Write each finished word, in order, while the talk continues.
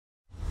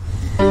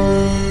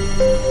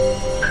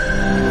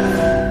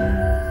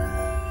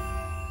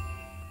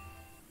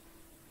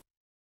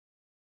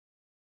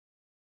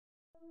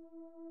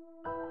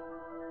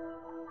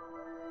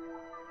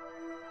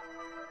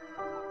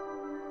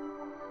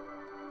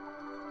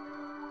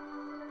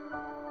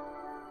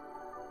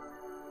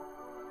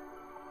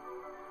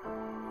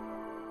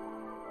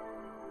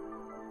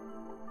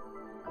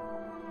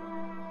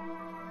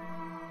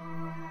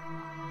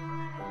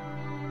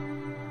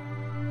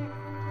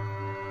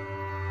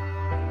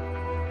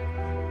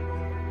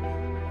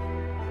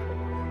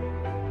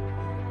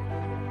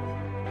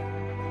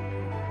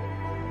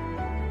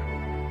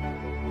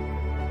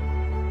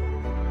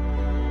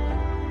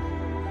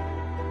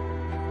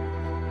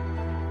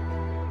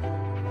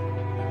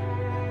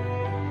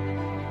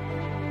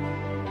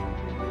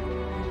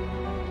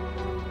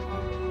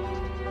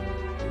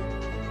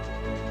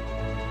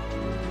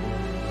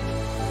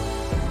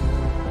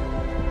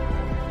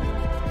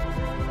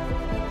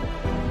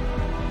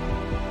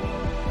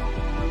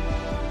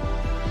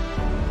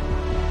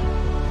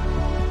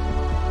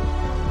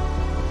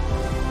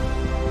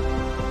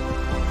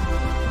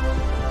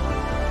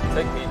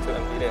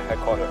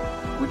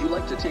recorder. Would you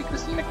like to take the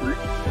scenic route?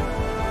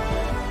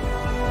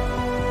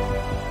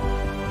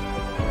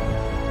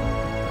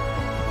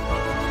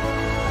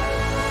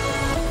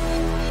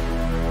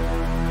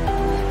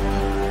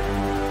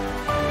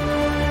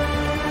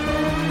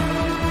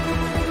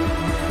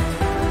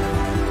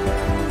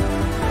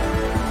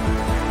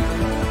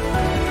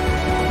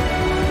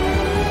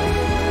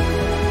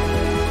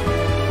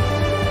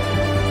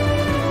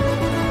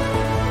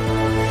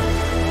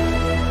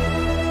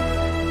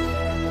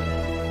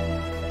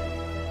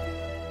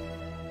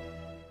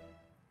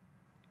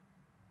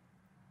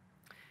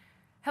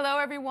 Hello,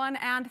 everyone,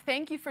 and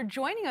thank you for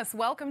joining us.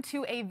 Welcome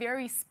to a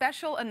very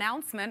special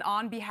announcement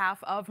on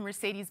behalf of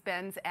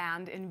Mercedes-Benz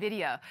and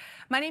NVIDIA.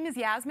 My name is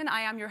Yasmin.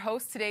 I am your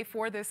host today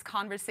for this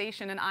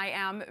conversation, and I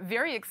am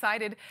very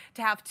excited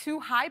to have two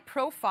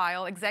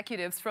high-profile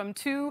executives from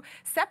two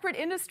separate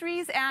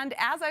industries. And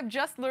as I've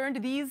just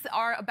learned, these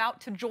are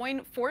about to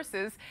join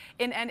forces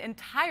in an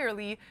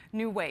entirely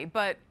new way.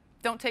 But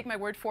don't take my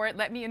word for it.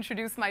 Let me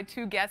introduce my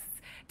two guests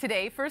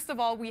today. First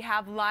of all, we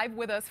have live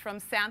with us from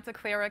Santa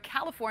Clara,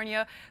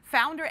 California,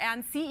 founder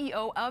and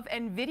CEO of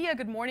NVIDIA.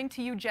 Good morning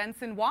to you,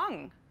 Jensen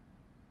Huang.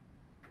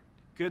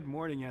 Good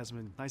morning,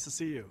 Yasmin. Nice to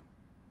see you.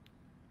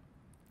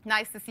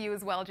 Nice to see you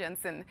as well,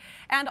 Jensen.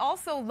 And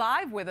also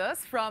live with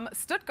us from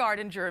Stuttgart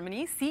in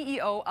Germany,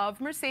 CEO of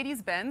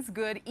Mercedes-Benz.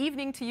 Good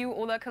evening to you,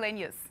 Ola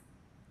Kalenius.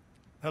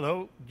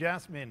 Hello,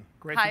 Jasmine.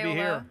 Great Hi, to be Ola.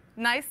 here.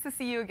 Nice to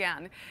see you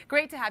again.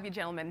 Great to have you,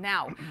 gentlemen.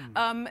 Now,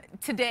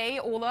 today,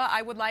 Ola,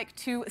 I would like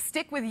to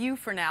stick with you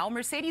for now.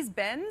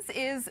 Mercedes-Benz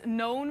is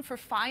known for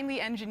finely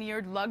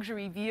engineered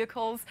luxury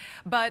vehicles,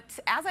 but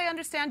as I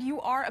understand,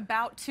 you are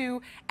about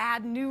to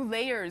add new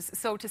layers,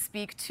 so to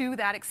speak, to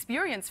that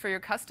experience for your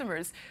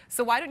customers.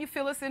 So why don't you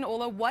fill us in,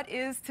 Ola? What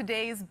is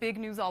today's big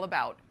news all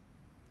about?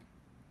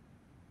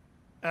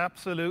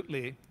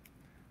 Absolutely.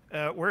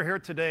 We're here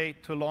today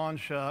to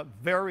launch a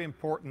very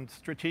important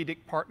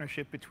strategic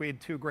partnership between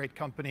two great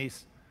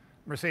companies,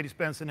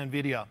 Mercedes-Benz and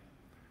NVIDIA.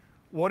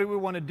 What do we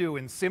want to do?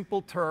 In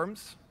simple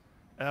terms,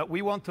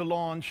 we want to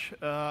launch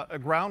a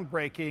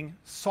groundbreaking,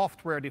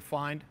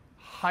 software-defined,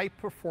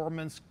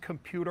 high-performance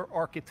computer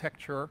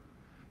architecture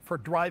for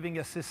driving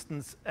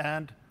assistance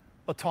and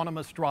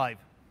autonomous drive.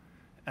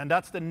 And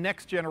that's the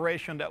next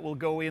generation that will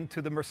go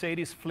into the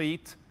Mercedes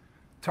fleet,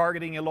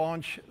 targeting a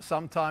launch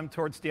sometime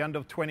towards the end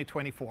of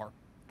 2024.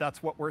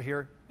 That's what we're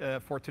here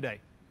for today.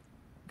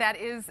 That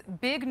is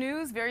big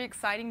news, very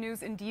exciting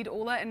news indeed,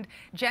 Ola. And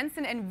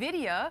Jensen,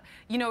 NVIDIA,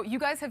 you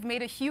guys have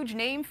made a huge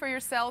name for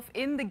yourself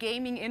in the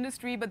gaming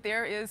industry, but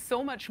there is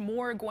so much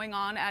more going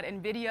on at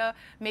NVIDIA.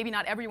 Maybe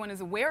not everyone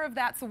is aware of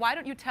that. So why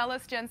don't you tell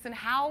us, Jensen,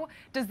 how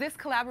does this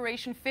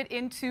collaboration fit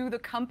into the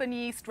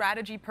company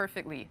strategy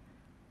perfectly?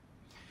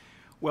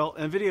 Well,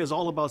 NVIDIA is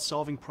all about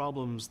solving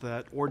problems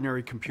that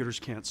ordinary computers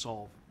can't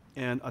solve.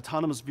 And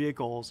autonomous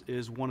vehicles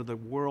is one of the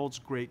world's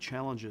great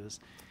challenges,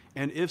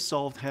 and if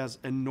solved, has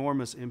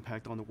enormous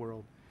impact on the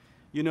world.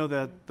 You know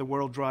that the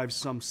world drives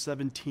some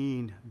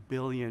 17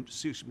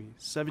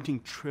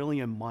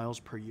 trillion miles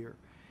per year.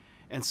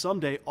 And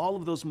someday, all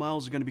of those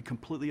miles are going to be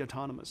completely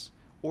autonomous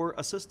or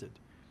assisted.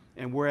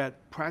 And we're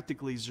at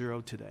practically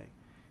zero today.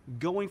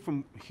 Going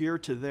from here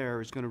to there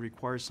is going to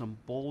require some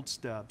bold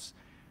steps,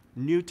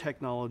 new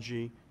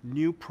technology,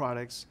 new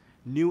products,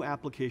 new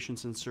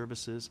applications and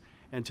services.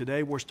 And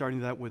today we're starting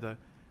that with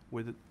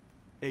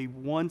a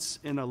once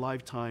in a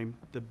lifetime,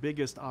 the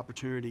biggest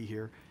opportunity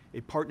here,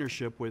 a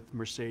partnership with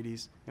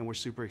Mercedes, and we're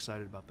super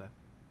excited about that.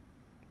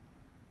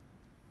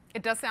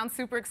 It does sound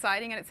super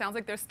exciting, and it sounds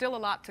like there's still a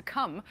lot to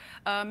come.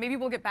 Maybe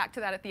we'll get back to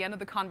that at the end of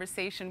the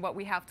conversation, what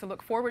we have to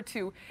look forward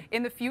to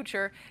in the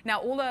future.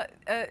 Now, Ola,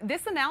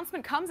 this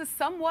announcement comes as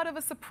somewhat of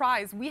a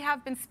surprise. We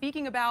have been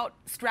speaking about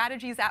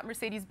strategies at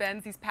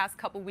Mercedes-Benz these past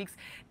couple weeks.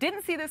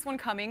 Didn't see this one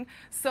coming.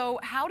 So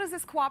how does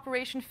this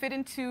cooperation fit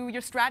into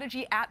your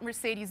strategy at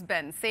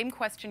Mercedes-Benz? Same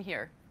question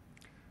here.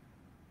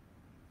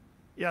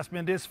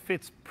 Yasmin, this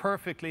fits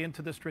perfectly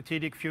into the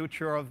strategic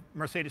future of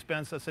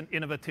Mercedes-Benz as an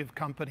innovative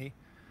company.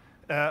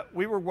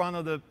 We were one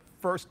of the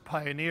first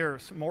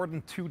pioneers more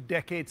than 2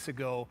 decades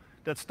ago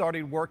that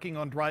started working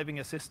on driving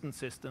assistance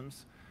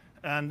systems.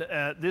 And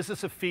this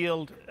is a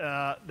field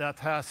that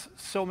has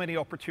so many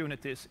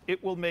opportunities.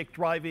 It will make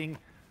driving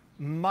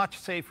much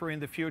safer in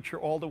the future,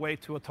 all the way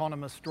to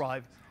autonomous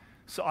drive.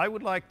 So I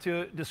would like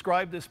to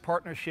describe this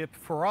partnership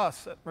for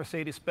us at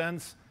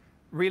Mercedes-Benz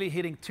really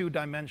hitting 2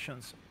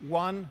 dimensions.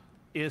 One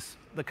is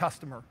the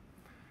customer.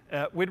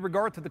 With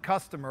regard to the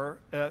customer,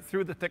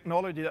 through the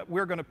technology that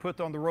we're going to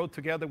put on the road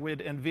together with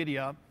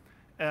NVIDIA,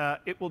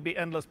 it will be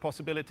endless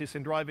possibilities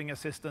in driving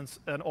assistance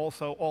and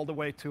also all the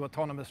way to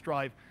autonomous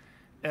drive.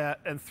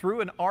 And through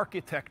an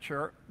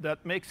architecture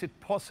that makes it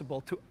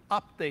possible to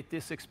update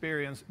this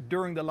experience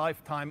during the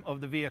lifetime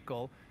of the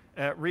vehicle,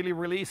 really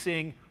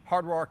releasing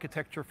hardware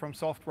architecture from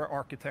software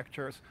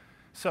architectures.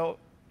 So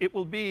it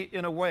will be,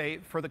 in a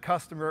way, for the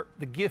customer,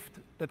 the gift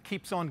that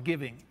keeps on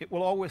giving. It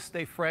will always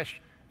stay fresh,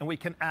 and we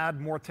can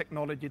add more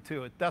technology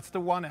to it. That's the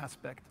one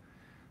aspect.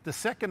 The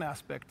second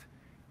aspect,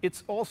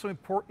 it's also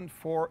important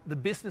for the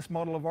business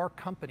model of our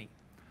company.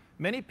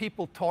 Many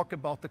people talk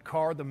about the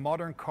car, the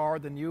modern car,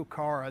 the new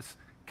car, as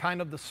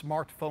kind of the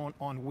smartphone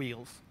on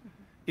wheels.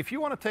 If you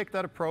want to take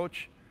that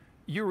approach,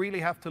 you really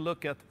have to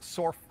look at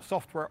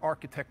software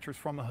architectures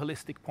from a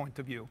holistic point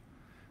of view.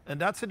 And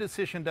that's a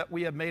decision that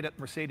we have made at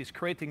Mercedes,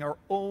 creating our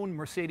own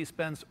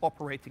Mercedes-Benz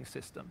operating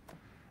system.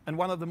 And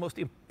one of the most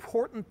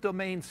important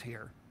domains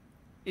here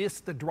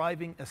is the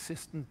driving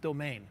assistant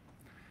domain.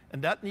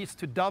 And that needs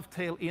to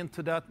dovetail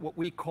into that, what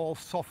we call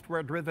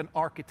software-driven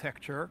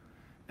architecture,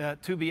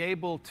 to be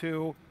able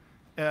to,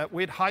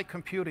 with high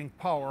computing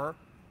power,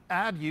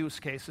 add use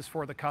cases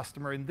for the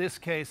customer, in this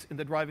case, in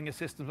the driving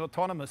assistant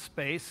autonomous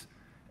space,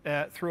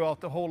 throughout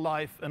the whole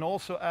life, and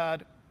also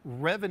add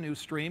revenue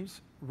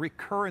streams,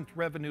 recurrent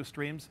revenue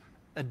streams,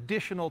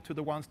 additional to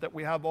the ones that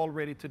we have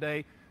already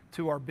today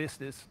to our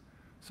business.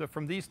 So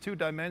from these two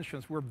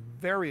dimensions, we're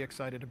very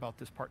excited about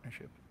this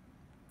partnership.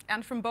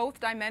 And from both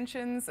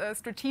dimensions,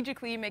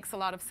 strategically makes a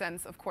lot of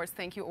sense, of course.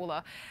 Thank you,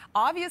 Ola.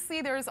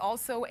 Obviously, there is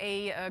also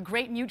a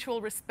great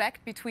mutual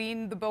respect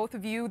between the both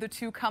of you, the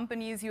two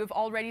companies. You have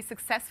already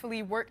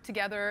successfully worked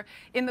together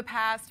in the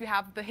past. You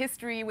have the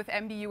history with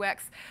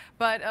MBUX.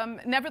 But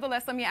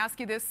nevertheless, let me ask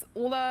you this.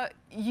 Ola,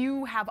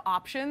 you have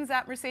options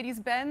at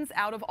Mercedes-Benz.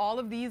 Out of all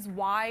of these,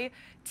 why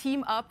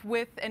team up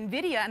with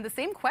NVIDIA? And the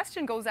same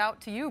question goes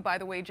out to you, by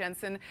the way,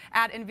 Jensen.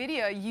 At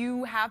NVIDIA,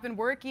 you have been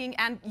working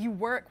and you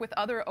work with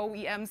other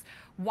OEMs.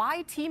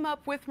 Why team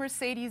up with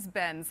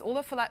Mercedes-Benz?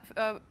 Ola,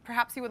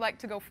 perhaps you would like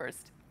to go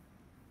first.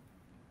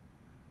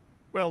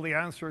 Well, the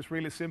answer is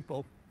really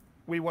simple.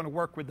 We want to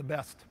work with the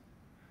best.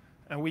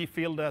 And we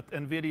feel that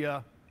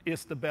NVIDIA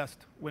is the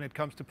best when it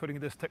comes to putting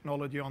this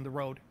technology on the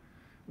road.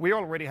 We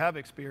already have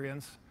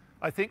experience.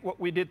 I think what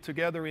we did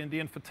together in the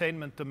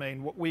infotainment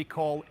domain, what we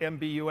call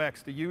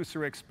MBUX, the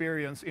user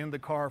experience in the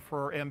car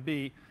for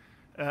MB,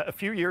 a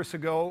few years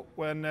ago,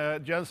 when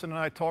Jensen and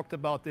I talked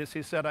about this,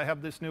 he said, I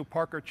have this new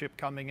Parker chip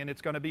coming and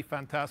it's going to be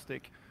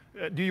fantastic.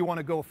 Do you want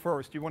to go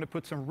first? Do you want to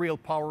put some real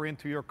power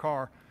into your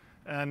car?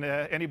 And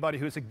anybody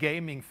who's a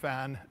gaming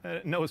fan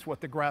knows what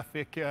the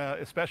graphic,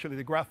 especially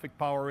the graphic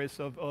power is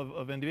of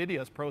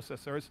NVIDIA's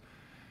processors.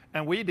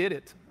 And we did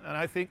it. And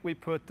I think we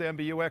put the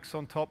MBUX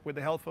on top with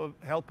the help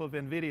of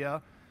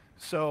NVIDIA.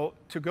 So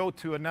to go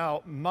to a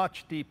now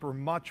much deeper,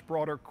 much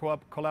broader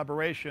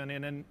collaboration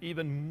in an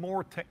even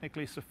more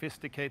technically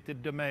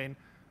sophisticated domain,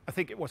 I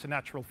think it was a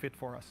natural fit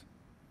for us.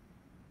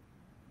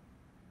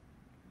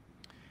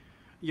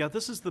 Yeah,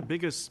 this is the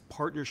biggest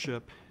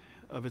partnership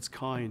of its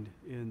kind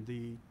in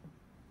the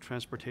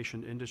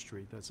transportation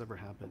industry that's ever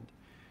happened.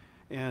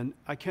 And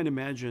I can't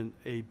imagine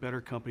a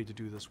better company to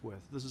do this with.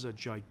 This is a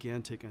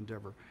gigantic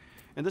endeavor.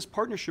 And this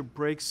partnership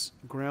breaks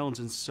grounds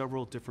in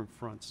several different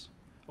fronts.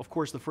 Of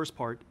course, the first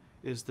part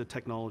is the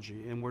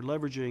technology, and we're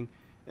leveraging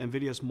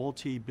NVIDIA's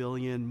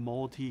multi-billion,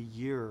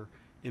 multi-year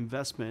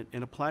investment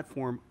in a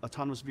platform,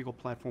 autonomous vehicle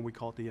platform, we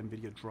call it the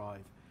NVIDIA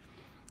DRIVE.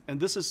 And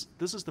this is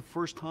the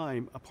first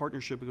time a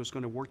partnership is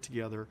going to work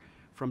together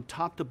from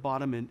top to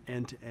bottom and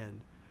end to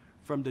end.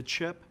 From the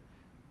chip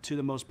to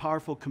the most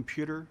powerful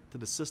computer, to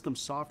the system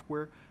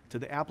software, to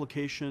the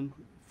application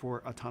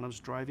for autonomous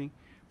driving,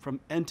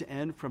 from end to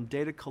end, from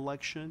data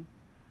collection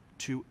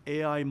to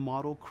AI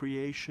model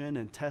creation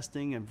and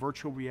testing and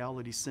virtual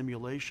reality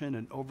simulation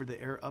and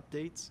over-the-air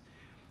updates.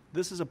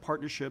 This is a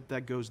partnership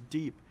that goes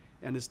deep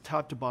and is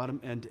top to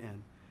bottom, end to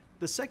end.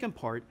 The second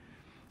part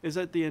is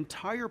that the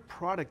entire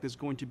product is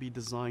going to be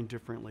designed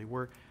differently,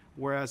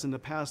 whereas in the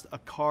past, a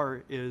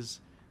car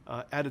is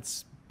at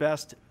its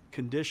best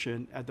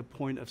condition at the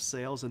point of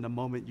sales and the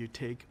moment you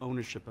take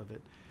ownership of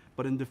it.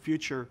 But in the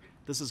future,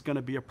 this is going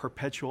to be a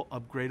perpetual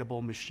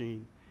upgradable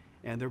machine.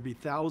 And there'll be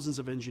thousands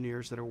of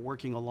engineers that are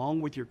working along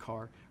with your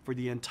car for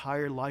the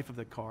entire life of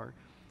the car.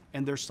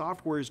 And their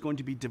software is going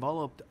to be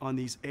developed on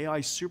these AI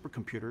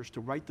supercomputers to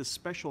write the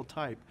special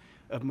type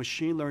of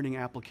machine learning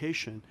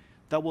application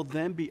that will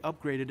then be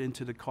upgraded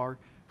into the car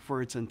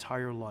for its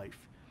entire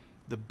life.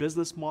 The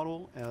business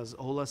model, as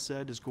Ola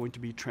said, is going to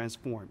be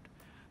transformed.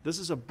 This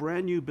is a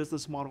brand new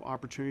business model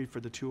opportunity for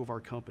the two of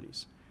our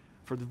companies.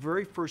 For the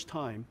very first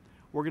time,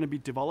 we're going to be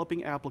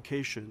developing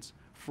applications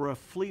for a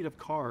fleet of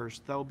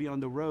cars that will be on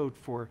the road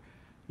for,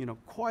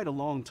 quite a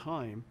long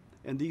time.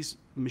 And these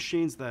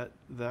machines that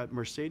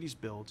Mercedes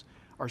builds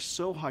are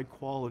so high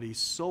quality,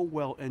 so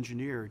well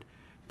engineered,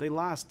 they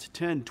last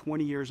 10,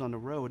 20 years on the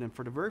road. And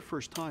for the very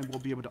first time, we'll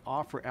be able to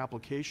offer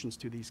applications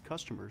to these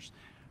customers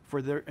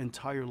for their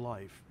entire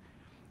life.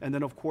 And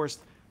then, of course,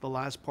 the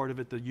last part of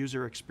it, the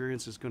user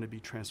experience is going to be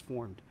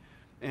transformed.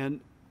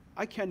 And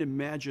I can't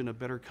imagine a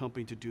better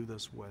company to do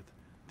this with.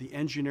 The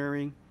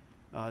engineering,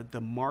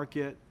 the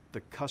market,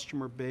 the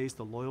customer base,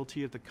 the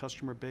loyalty of the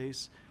customer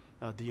base,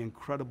 the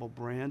incredible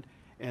brand,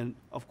 and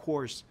of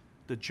course,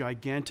 the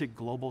gigantic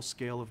global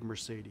scale of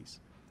Mercedes.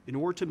 In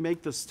order to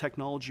make this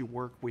technology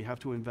work, we have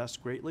to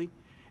invest greatly.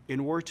 In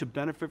order to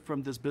benefit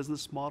from this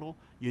business model,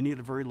 you need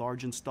a very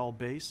large installed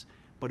base.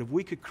 But if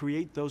we could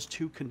create those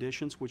two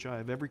conditions, which I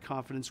have every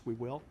confidence we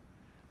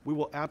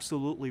will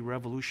absolutely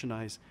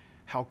revolutionize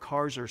how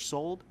cars are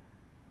sold,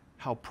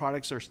 how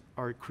products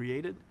are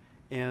created,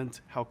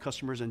 and how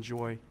customers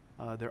enjoy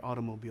their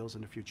automobiles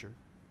in the future.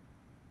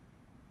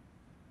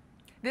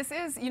 This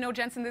is,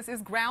 Jensen, this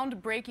is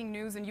groundbreaking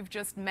news, and you've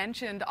just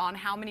mentioned on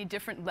how many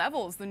different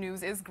levels the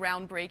news is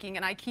groundbreaking,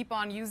 and I keep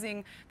on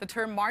using the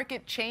term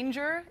market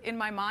changer in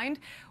my mind.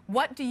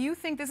 What do you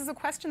think, this is a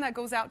question that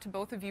goes out to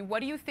both of you, what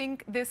do you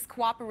think this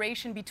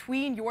cooperation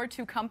between your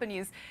two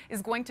companies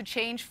is going to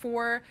change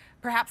for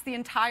perhaps the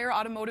entire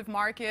automotive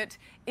market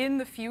in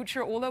the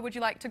future? Ola, would you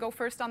like to go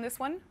first on this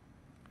one?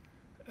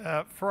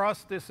 For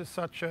us, this is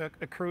such a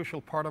crucial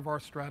part of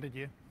our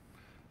strategy.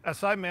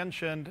 As I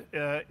mentioned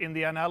in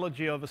the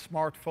analogy of a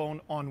smartphone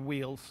on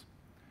wheels,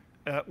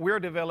 we're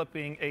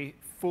developing a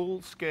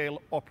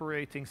full-scale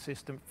operating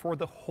system for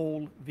the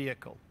whole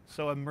vehicle.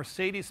 So a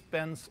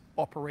Mercedes-Benz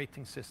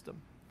operating system.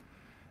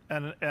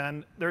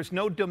 And there's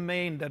no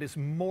domain that is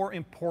more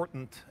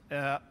important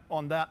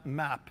on that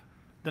map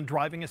than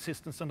driving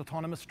assistance and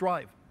autonomous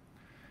drive.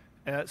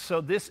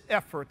 So this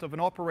effort of an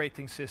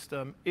operating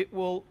system, it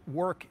will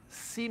work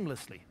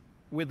seamlessly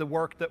with the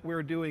work that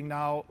we're doing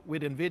now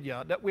with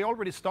NVIDIA, that we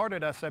already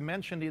started, as I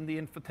mentioned, in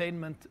the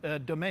infotainment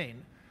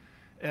domain.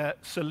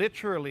 So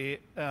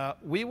literally,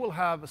 we will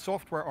have a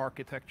software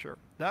architecture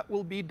that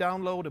will be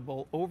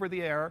downloadable over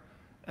the air,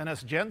 and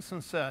as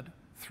Jensen said,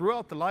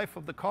 throughout the life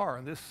of the car,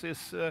 and this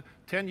is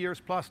 10 years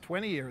plus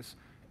 20 years,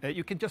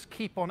 you can just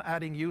keep on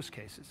adding use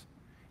cases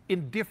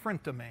in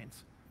different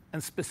domains,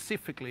 and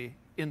specifically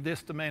in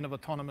this domain of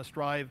autonomous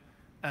drive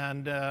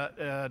and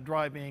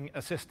driving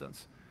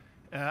assistance.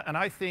 And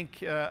I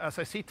think as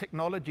I see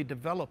technology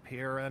develop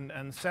here and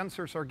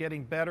sensors are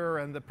getting better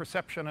and the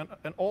perception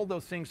and all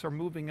those things are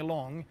moving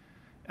along,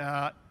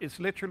 it's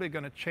literally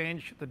going to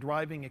change the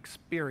driving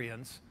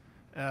experience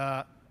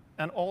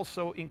and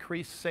also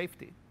increase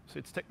safety. So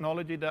it's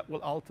technology that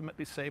will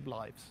ultimately save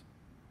lives.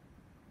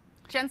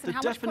 Jensen,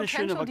 how much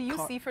potential do you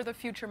see for the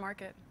future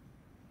market?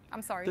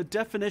 I'm sorry. The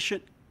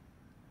definition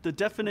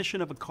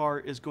of a car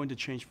is going to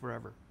change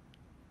forever.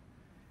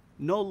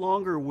 No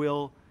longer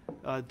will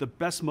the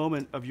best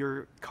moment of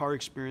your car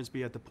experience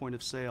be at the point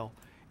of sale.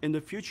 In the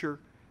future,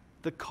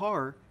 the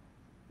car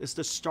is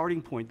the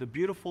starting point. The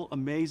beautiful,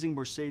 amazing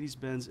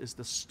Mercedes-Benz is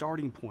the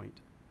starting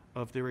point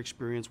of their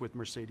experience with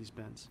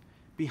Mercedes-Benz.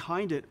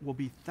 Behind it will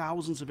be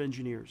thousands of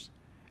engineers.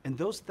 And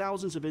those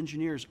thousands of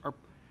engineers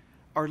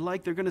are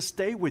like they're going to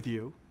stay with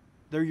you.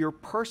 They're your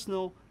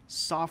personal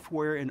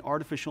software and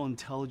artificial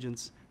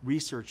intelligence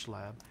research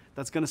lab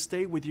that's going to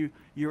stay with you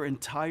your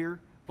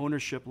entire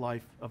ownership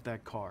life of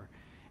that car.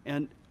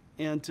 And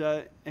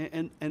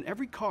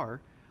every car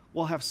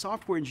will have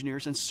software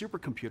engineers and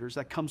supercomputers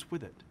that comes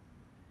with it.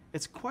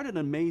 It's quite an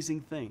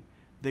amazing thing.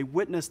 They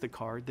witness the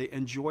car, they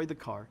enjoy the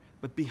car,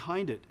 but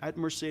behind it, at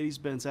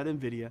Mercedes-Benz, at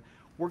NVIDIA,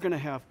 we're going to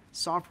have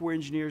software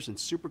engineers and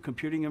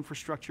supercomputing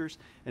infrastructures,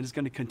 and it's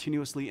going to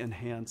continuously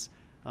enhance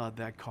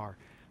that car.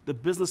 The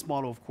business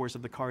model, of course,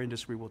 of the car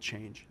industry will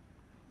change.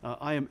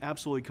 I am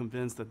absolutely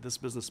convinced that this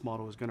business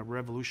model is going to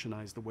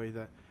revolutionize the way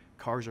that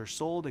cars are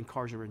sold and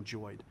cars are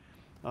enjoyed.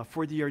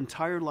 For the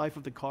entire life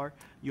of the car,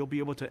 you'll be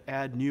able to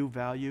add new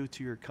value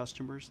to your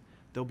customers.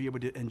 They'll be able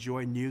to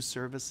enjoy new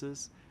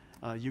services.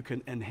 You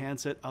can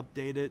enhance it,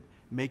 update it,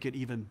 make it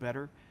even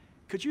better.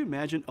 Could you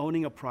imagine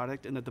owning a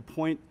product and at the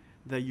point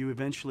that you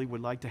eventually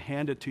would like to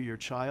hand it to your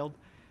child,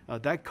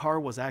 that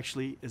car is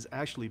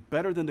actually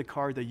better than the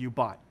car that you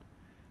bought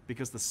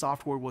because the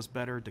software was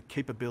better, the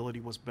capability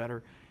was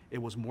better,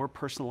 it was more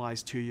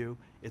personalized to you,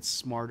 it's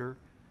smarter.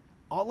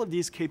 All of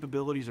these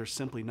capabilities are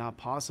simply not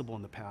possible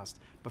in the past,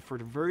 but for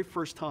the very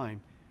first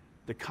time,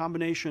 the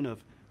combination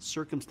of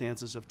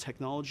circumstances of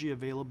technology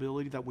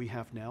availability that we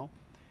have now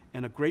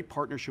and a great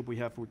partnership we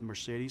have with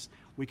Mercedes,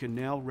 we can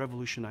now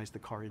revolutionize the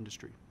car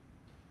industry.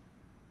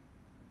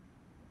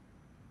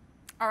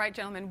 All right,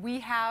 gentlemen, we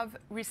have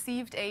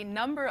received a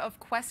number of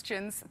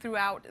questions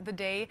throughout the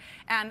day,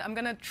 and I'm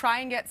going to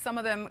try and get some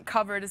of them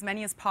covered, as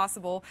many as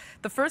possible.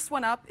 The first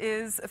one up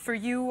is for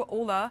you,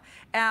 Ola,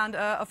 and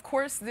of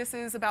course, this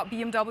is about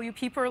BMW.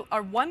 People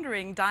are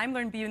wondering,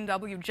 Daimler and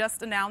BMW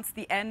just announced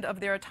the end of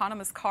their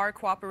autonomous car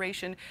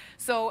cooperation.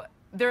 So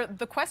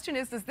the question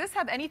is, does this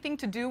have anything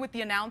to do with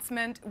the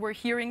announcement we're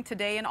hearing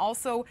today? And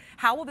also,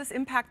 how will this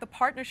impact the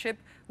partnership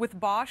with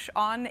Bosch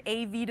on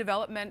AV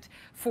development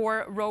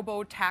for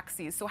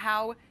robo-taxis? So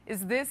how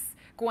is this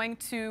going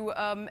to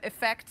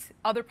affect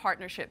other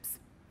partnerships?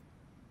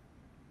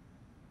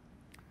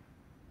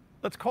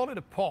 Let's call it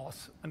a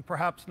pause and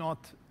perhaps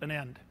not an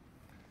end.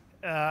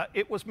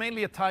 It was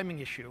mainly a timing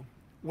issue.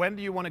 When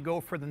do you want to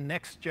go for the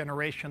next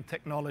generation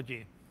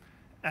technology?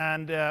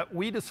 And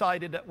we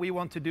decided that we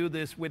want to do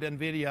this with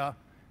NVIDIA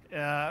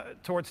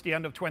towards the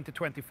end of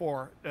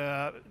 2024,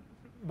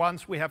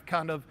 once we have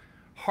kind of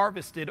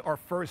harvested our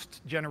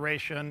first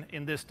generation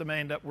in this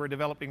domain that we're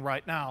developing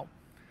right now.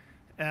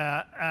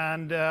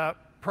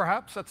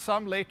 Perhaps at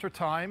some later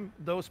time,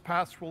 those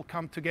paths will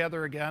come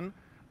together again.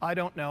 I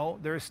don't know.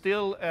 There is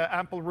still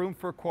ample room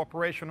for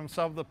cooperation on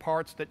some of the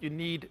parts that you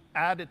need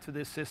added to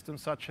this system,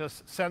 such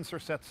as sensor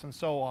sets and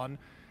so on.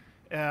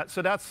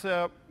 So that's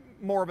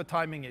more of a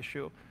timing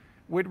issue.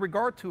 With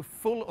regard to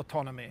full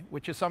autonomy,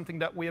 which is something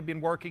that we have been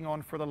working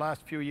on for the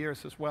last few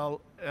years as well,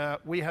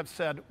 we have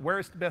said, where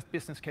is the best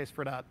business case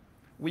for that?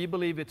 We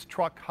believe it's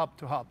truck hub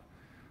to hub.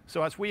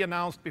 So as we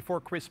announced before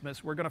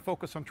Christmas, we're going to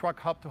focus on truck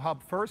hub to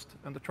hub first,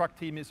 and the truck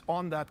team is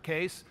on that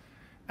case.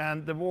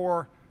 And the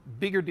more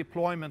bigger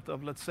deployment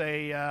of, let's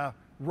say,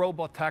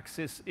 robot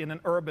taxis in an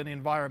urban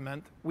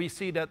environment, we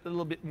see that a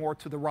little bit more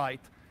to the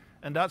right.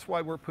 And that's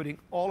why we're putting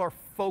all our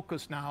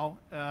focus now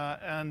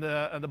and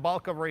the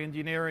bulk of our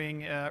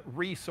engineering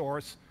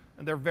resource,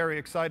 and they're very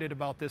excited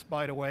about this,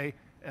 by the way,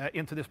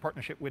 into this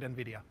partnership with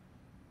NVIDIA.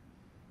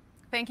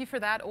 Thank you for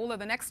that, Ola.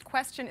 The next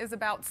question is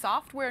about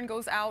software and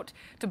goes out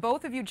to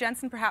both of you.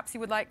 Jensen, perhaps you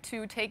would like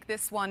to take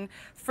this one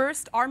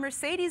first. Are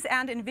Mercedes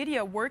and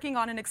NVIDIA working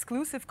on an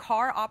exclusive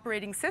car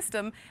operating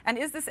system? And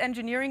is this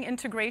engineering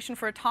integration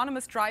for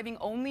autonomous driving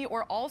only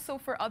or also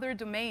for other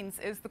domains,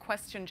 is the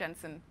question,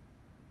 Jensen?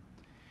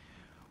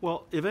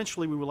 Well,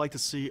 eventually we would like to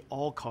see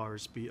all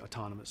cars be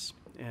autonomous.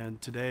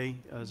 And today,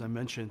 as I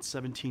mentioned,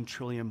 17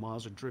 trillion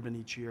miles are driven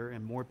each year,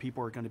 and more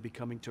people are going to be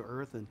coming to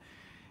Earth,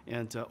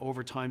 and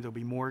over time there'll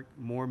be more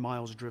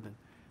miles driven.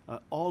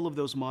 All of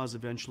those miles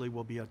eventually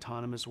will be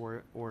autonomous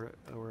or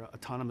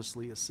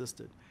autonomously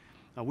assisted.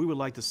 We would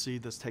like to see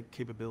this tech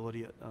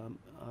capability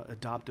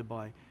adopted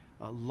by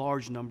a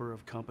large number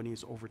of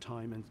companies over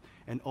time,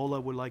 and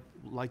Ola would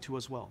like to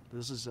as well.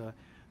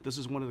 This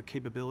is one of the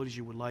capabilities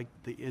you would like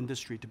the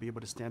industry to be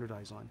able to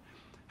standardize on.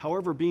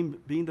 However,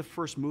 being the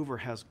first mover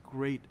has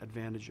great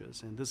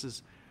advantages, and this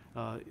is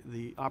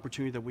the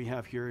opportunity that we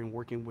have here in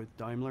working with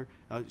Daimler,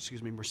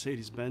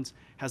 Mercedes-Benz,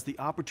 has the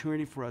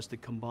opportunity for us to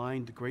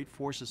combine the great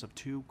forces of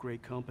two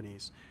great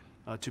companies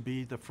to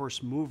be the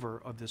first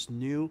mover of this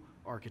new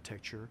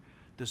architecture,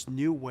 this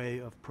new way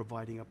of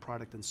providing a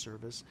product and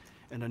service,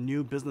 and a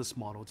new business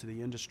model to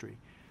the industry.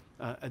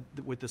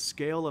 With the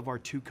scale of our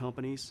two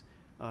companies,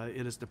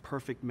 it is the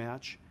perfect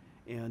match,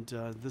 and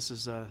this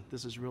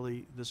is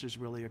really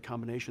a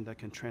combination that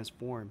can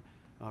transform,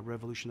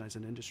 revolutionize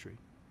an industry.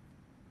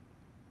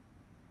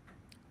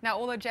 Now,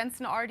 Ola,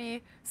 Jensen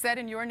already said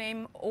in your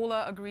name,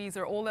 Ola agrees,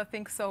 or Ola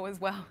thinks so as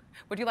well.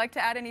 Would you like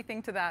to add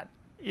anything to that?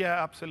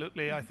 Yeah,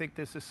 absolutely. I think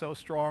this is so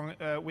strong.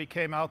 We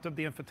came out of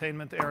the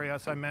infotainment area,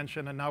 as I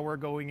mentioned, and now we're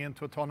going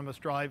into autonomous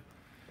drive.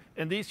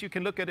 And these, you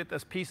can look at it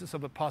as pieces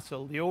of a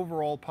puzzle. The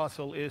overall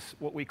puzzle is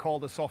what we call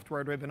the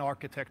software-driven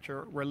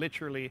architecture, where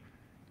literally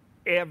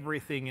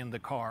everything in the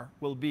car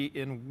will be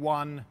in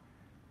one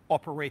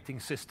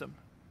operating system.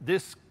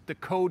 The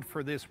code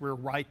for this we're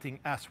writing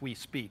as we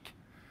speak.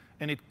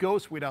 And it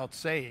goes without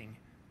saying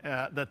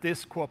that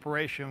this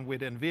cooperation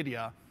with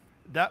NVIDIA,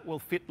 that will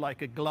fit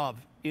like a glove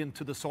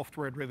into the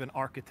software-driven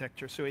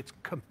architecture, so it's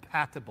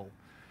compatible.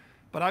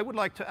 But I would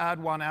like to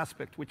add one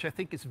aspect, which I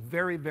think is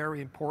very, very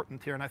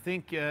important here, and I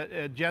think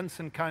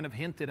Jensen kind of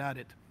hinted at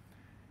it.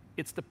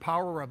 It's the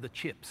power of the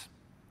chips.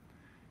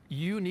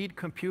 You need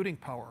computing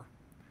power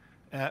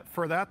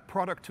for that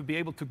product to be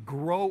able to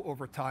grow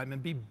over time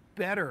and be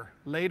better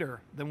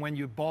later than when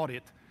you bought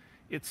it.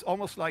 It's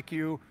almost like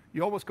you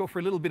almost go for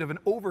a little bit of an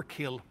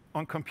overkill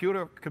on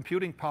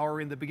computing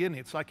power in the beginning.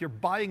 It's like you're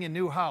buying a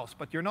new house,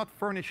 but you're not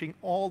furnishing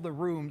all the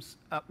rooms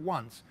at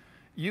once.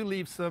 You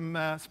leave some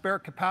spare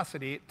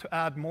capacity to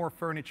add more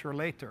furniture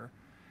later.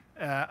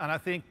 And I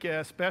think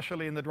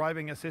especially in the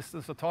driving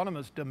assistance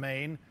autonomous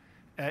domain,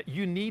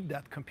 you need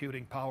that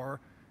computing power,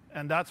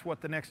 and that's what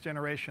the next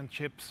generation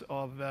chips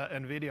of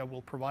NVIDIA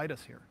will provide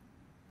us here.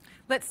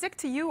 Let's stick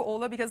to you,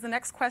 Ola, because the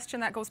next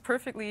question that goes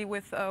perfectly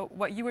with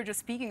what you were just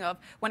speaking of.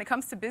 When it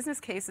comes to business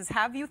cases,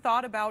 have you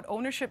thought about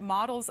ownership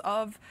models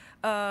of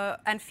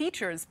and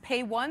features?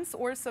 Pay once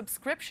or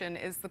subscription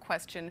is the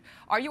question.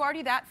 Are you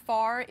already that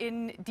far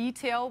in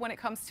detail when it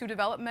comes to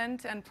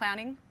development and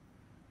planning?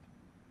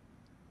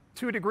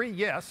 To a degree,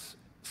 yes.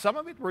 Some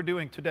of it we're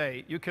doing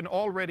today. You can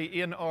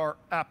already in our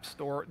app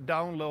store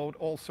download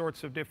all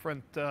sorts of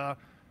different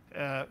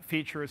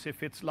features,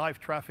 if it's live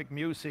traffic,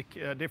 music,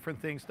 different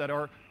things that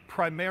are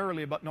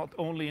primarily, but not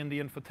only in the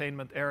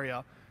infotainment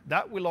area.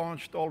 That we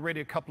launched already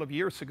a couple of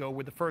years ago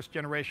with the first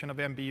generation of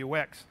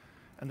MBUX.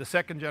 And the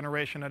second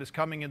generation that is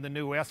coming in the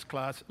new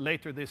S-Class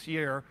later this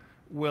year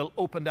will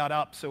open that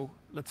up. So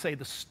let's say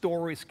the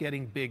store is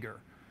getting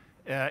bigger.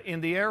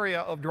 In the area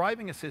of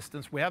driving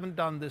assistance, we haven't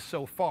done this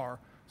so far.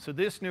 So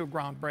this new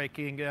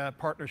groundbreaking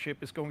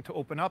partnership is going to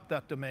open up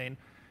that domain.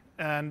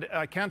 And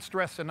I can't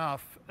stress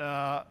enough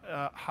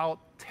how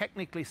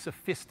technically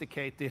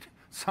sophisticated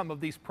some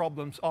of these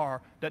problems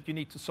are that you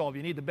need to solve.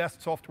 You need the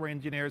best software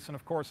engineers and,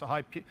 of course,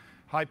 a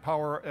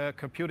high-power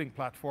computing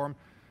platform.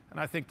 And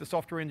I think the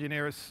software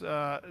engineers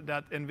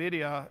that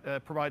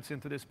NVIDIA provides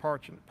into this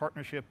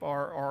partnership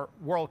are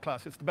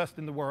world-class. It's the best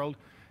in the world,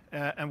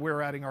 and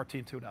we're adding our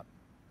team to that.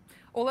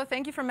 Ola,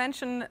 thank you for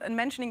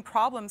mentioning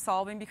problem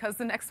solving, because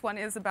the next one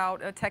is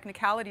about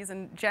technicalities.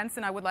 And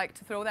Jensen, I would like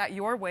to throw that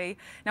your way.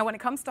 Now, when it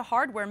comes to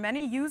hardware,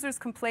 many users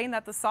complain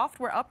that the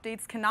software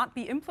updates cannot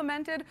be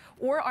implemented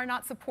or are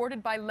not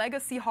supported by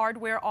legacy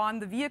hardware on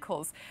the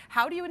vehicles.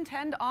 How do you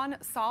intend on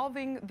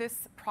solving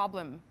this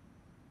problem?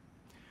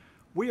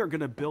 We are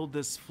going to build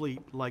this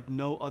fleet like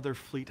no other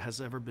fleet has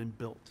ever been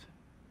built.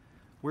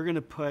 We're going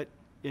to put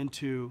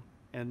into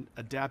and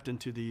adapt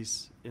into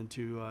this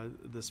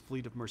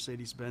fleet of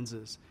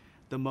Mercedes-Benzes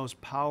the most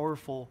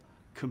powerful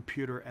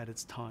computer at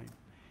its time.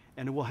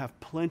 And it will have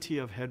plenty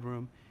of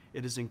headroom.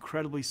 It is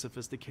incredibly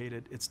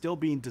sophisticated. It's still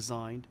being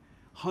designed.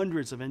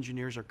 Hundreds of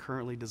engineers are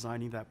currently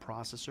designing that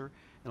processor,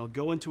 and it'll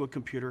go into a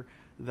computer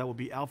that will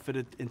be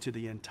outfitted into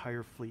the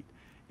entire fleet.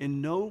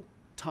 In no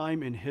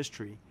time in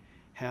history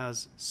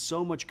has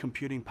so much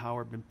computing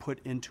power been put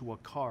into a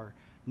car,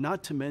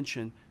 not to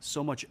mention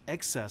so much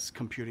excess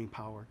computing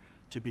power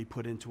to be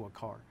put into a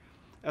car.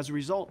 As a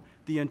result,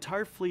 the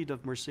entire fleet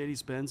of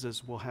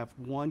Mercedes-Benzes will have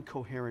one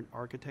coherent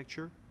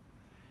architecture.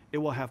 It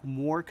will have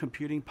more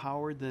computing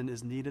power than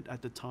is needed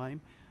at the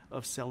time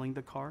of selling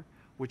the car,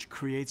 which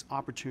creates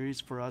opportunities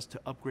for us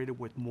to upgrade it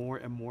with more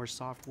and more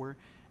software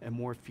and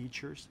more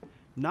features.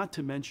 Not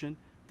to mention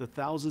the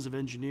thousands of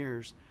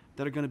engineers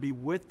that are going to be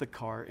with the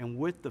car and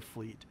with the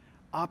fleet,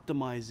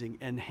 optimizing,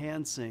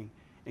 enhancing,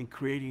 and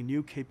creating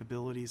new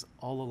capabilities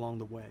all along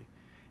the way.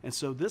 And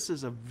so this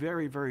is a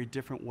very, very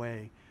different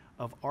way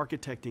of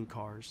architecting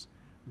cars,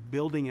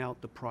 building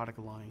out the product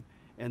line,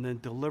 and then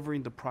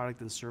delivering the product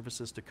and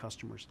services to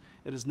customers.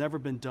 It has never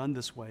been done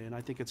this way, and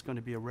I think it's going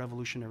to be a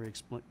revolutionary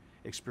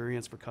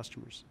experience for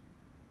customers.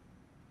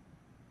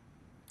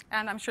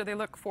 And I'm sure they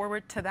look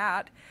forward to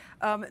that.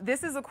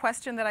 This is a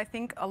question that I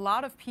think a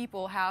lot of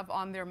people have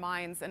on their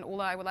minds. And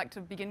Ola, I would like to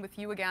begin with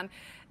you again.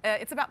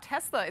 It's about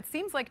Tesla. It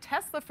seems like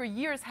Tesla for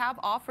years have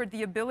offered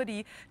the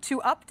ability to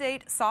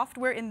update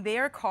software in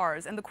their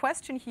cars. And the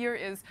question here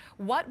is,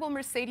 what will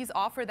Mercedes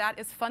offer that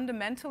is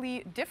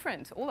fundamentally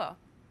different? Ola?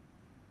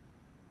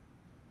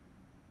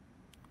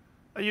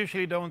 I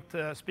usually don't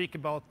speak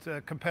about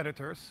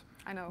competitors.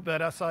 I know.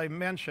 But as I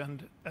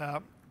mentioned,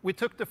 we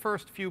took the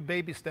first few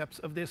baby steps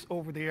of this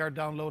over-the-air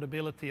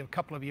downloadability a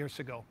couple of years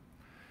ago.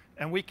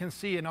 And we can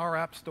see in our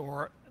app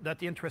store that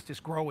the interest is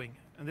growing,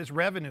 and this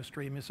revenue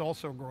stream is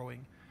also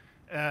growing.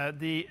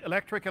 The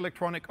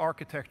electronic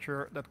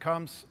architecture that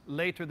comes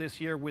later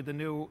this year with the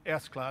new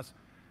S-Class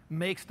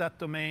makes that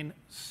domain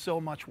so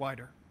much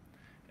wider.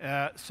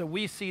 So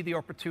we see the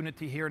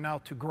opportunity here now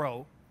to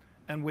grow.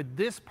 And with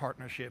this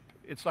partnership,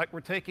 it's like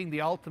we're taking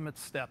the ultimate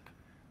step,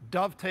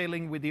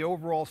 dovetailing with the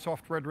overall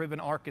software-driven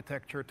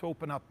architecture to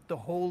open up the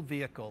whole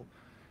vehicle,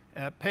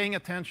 paying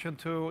attention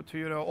to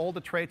all the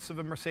traits of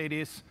a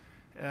Mercedes.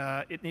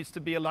 It needs to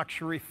be a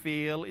luxury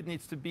feel. It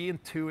needs to be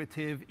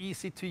intuitive,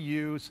 easy to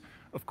use.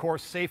 Of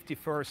course, safety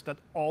first. That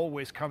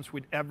always comes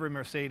with every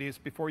Mercedes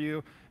before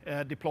you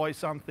deploy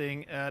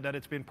something that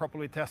it's been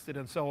properly tested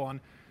and so on.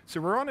 So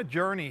we're on a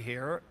journey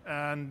here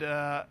and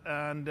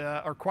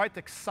are quite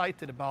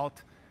excited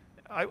about,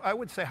 I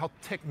would say, how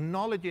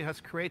technology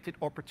has created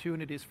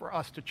opportunities for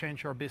us to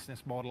change our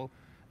business model.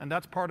 And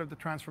that's part of the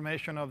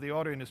transformation of the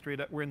auto industry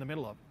that we're in the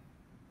middle of.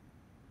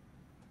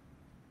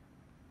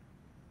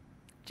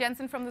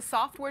 Jensen, from the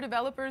software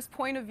developer's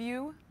point of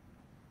view?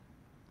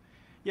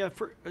 Yeah,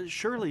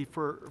 surely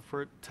for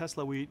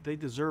Tesla, they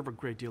deserve a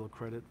great deal of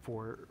credit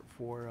for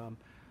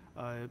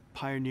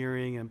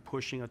pioneering and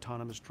pushing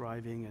autonomous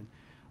driving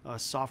and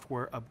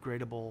software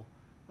upgradable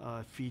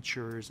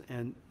features,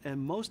 and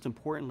most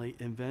importantly,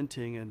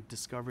 inventing and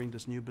discovering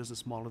this new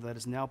business model that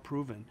is now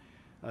proven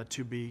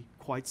to be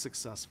quite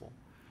successful.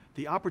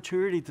 The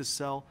opportunity to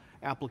sell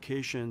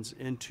applications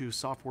into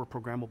software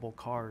programmable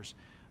cars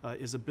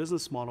is a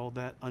business model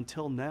that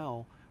until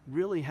now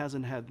really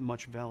hasn't had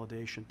much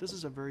validation. This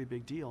is a very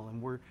big deal,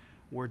 and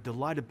we're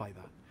delighted by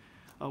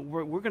that.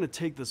 We're going to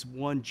take this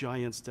one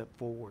giant step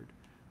forward.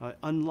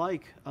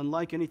 Unlike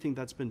anything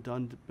that's been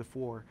done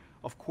before,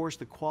 of course,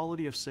 the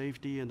quality of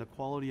safety and the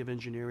quality of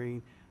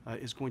engineering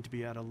is going to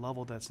be at a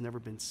level that's never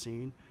been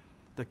seen.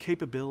 The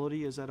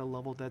capability is at a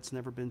level that's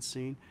never been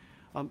seen.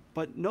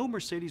 But no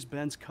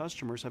Mercedes-Benz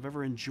customers have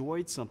ever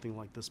enjoyed something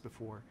like this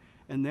before.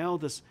 And now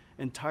this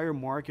entire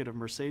market of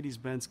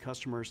Mercedes-Benz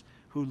customers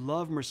who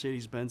love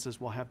Mercedes-Benzes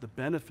will have the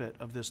benefit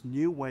of this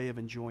new way of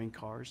enjoying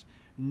cars,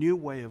 new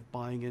way of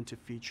buying into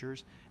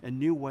features, and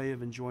new way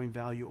of enjoying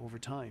value over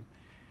time.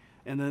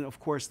 And then, of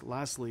course,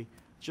 lastly,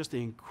 just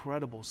the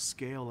incredible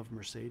scale of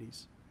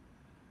Mercedes.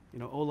 You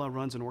know, Ola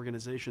runs an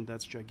organization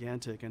that's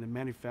gigantic and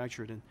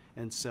manufactured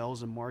and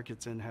sells and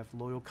markets and have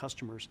loyal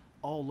customers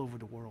all over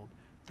the world.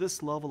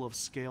 This level of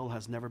scale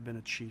has never been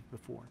achieved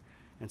before.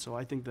 And so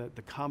I think that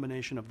the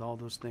combination of all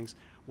those things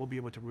will be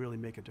able to really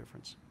make a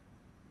difference.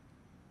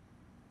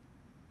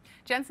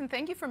 Jensen,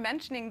 thank you for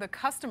mentioning the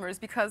customers,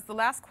 because the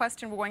last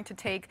question we're going to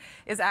take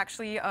is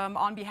actually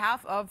on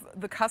behalf of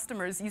the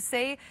customers. You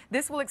say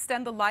this will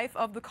extend the life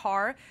of the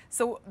car.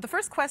 So the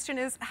first question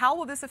is, how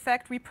will this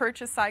affect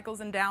repurchase cycles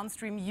and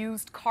downstream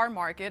used car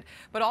market?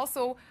 But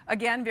also,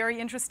 again, very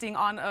interesting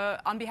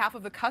on behalf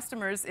of the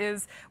customers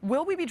is,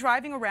 will we be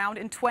driving around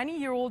in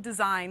 20-year-old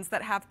designs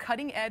that have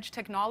cutting-edge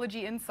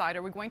technology inside?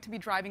 Are we going to be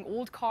driving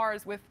old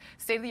cars with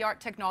state-of-the-art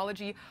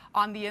technology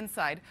on the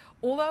inside?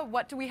 Ola,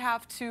 what do we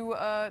have to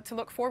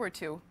look forward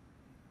to?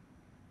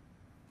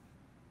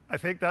 I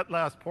think that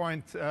last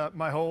point,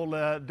 my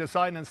whole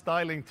design and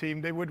styling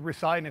team, they would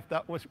resign if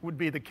that would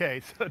be the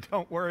case. So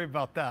don't worry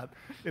about that.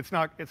 It's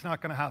not going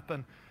to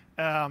happen.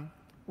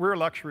 We're a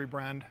luxury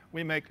brand.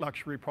 We make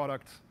luxury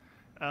products.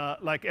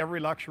 Like every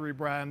luxury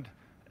brand,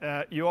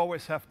 you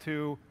always have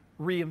to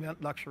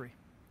reinvent luxury.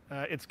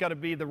 It's got to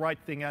be the right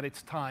thing at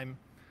its time.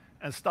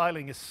 And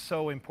styling is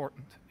so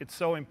important. It's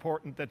so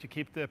important that you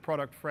keep the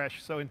product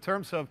fresh. So in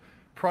terms of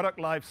product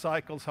life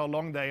cycles, how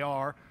long they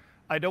are,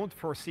 I don't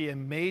foresee a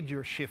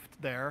major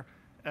shift there.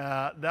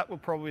 That will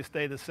probably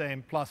stay the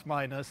same, plus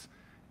minus.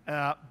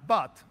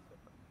 But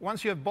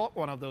once you have bought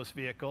one of those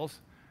vehicles,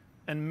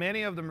 and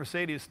many of the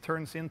Mercedes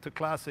turns into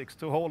classics,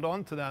 to hold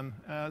on to them.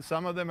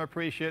 Some of them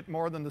appreciate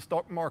more than the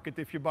stock market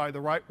if you buy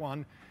the right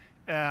one.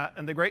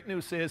 And the great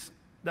news is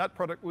that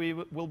product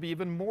will be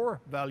even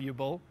more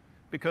valuable,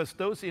 because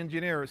those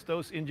engineers,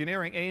 those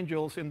engineering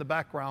angels in the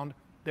background,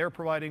 they're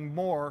providing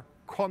more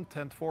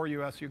content for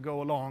you as you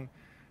go along.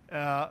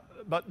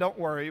 But don't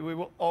worry, we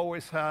will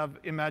always have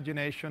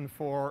imagination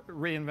for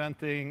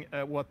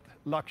reinventing what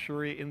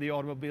luxury in the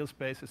automobile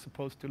space is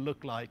supposed to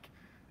look like.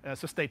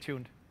 So stay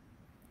tuned.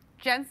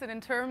 Jensen,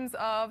 in terms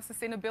of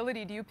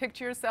sustainability, do you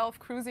picture yourself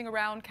cruising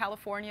around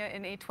California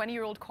in a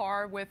 20-year-old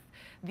car with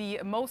the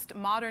most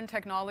modern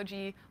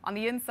technology on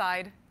the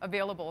inside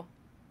available?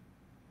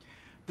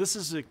 This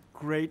is a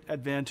great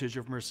advantage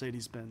of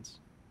Mercedes-Benz.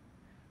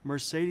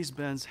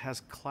 Mercedes-Benz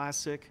has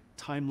classic,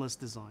 timeless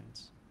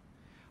designs.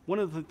 One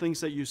of the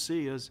things that you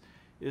see is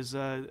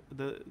the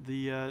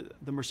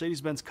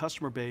Mercedes-Benz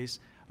customer base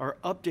are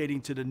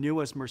updating to the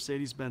newest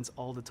Mercedes-Benz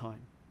all the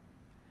time.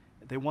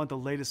 They want the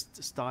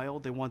latest style,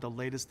 they want the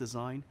latest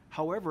design.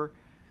 However,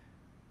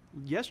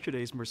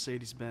 yesterday's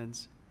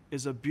Mercedes-Benz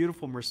is a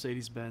beautiful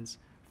Mercedes-Benz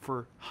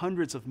for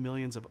hundreds of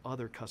millions of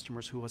other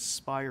customers who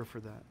aspire for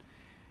that.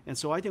 And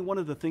so I think one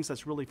of the things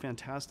that's really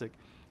fantastic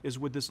is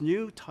with this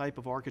new type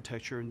of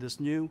architecture and this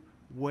new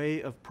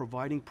way of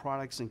providing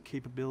products and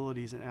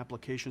capabilities and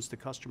applications to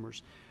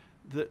customers,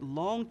 the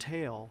long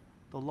tail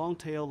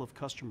of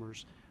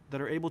customers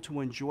that are able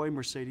to enjoy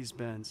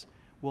Mercedes-Benz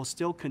will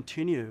still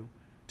continue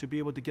to be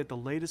able to get the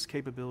latest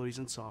capabilities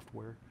in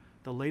software,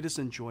 the latest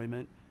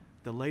enjoyment,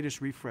 the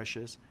latest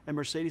refreshes, and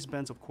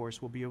Mercedes-Benz, of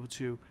course, will be able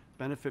to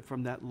benefit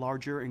from that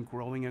larger and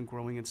growing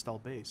install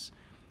base.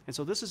 And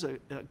so this is a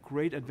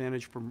great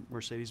advantage for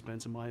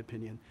Mercedes-Benz, in my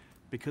opinion,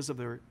 because of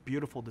their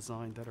beautiful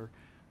design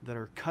that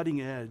are cutting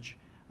edge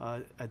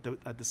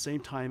at the same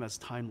time as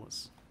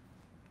timeless.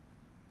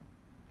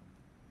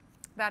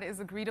 That is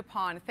agreed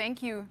upon.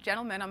 Thank you,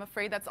 gentlemen. I'm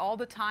afraid that's all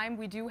the time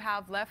we do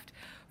have left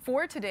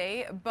for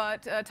today.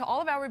 But to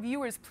all of our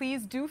viewers,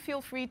 please do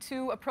feel free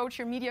to approach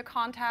your media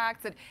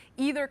contacts at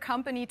either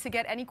company to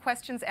get any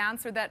questions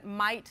answered that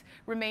might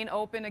remain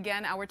open.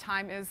 Again, our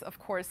time is, of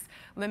course,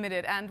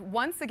 limited. And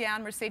once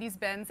again,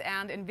 Mercedes-Benz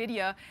and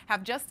NVIDIA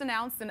have just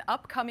announced an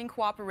upcoming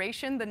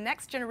cooperation. The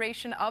next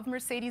generation of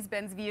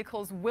Mercedes-Benz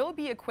vehicles will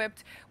be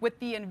equipped with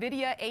the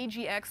NVIDIA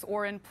AGX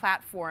Orin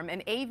platform,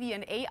 an AV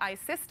and AI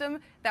system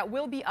that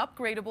will be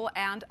upgradable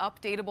and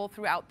updatable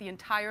throughout the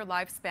entire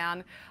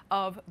lifespan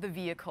of the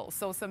vehicle.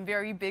 So some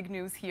very big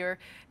news here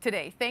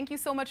today. Thank you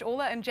so much,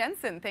 Ola and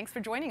Jensen. Thanks for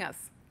joining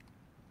us.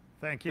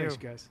 Thank you. Thanks,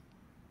 guys.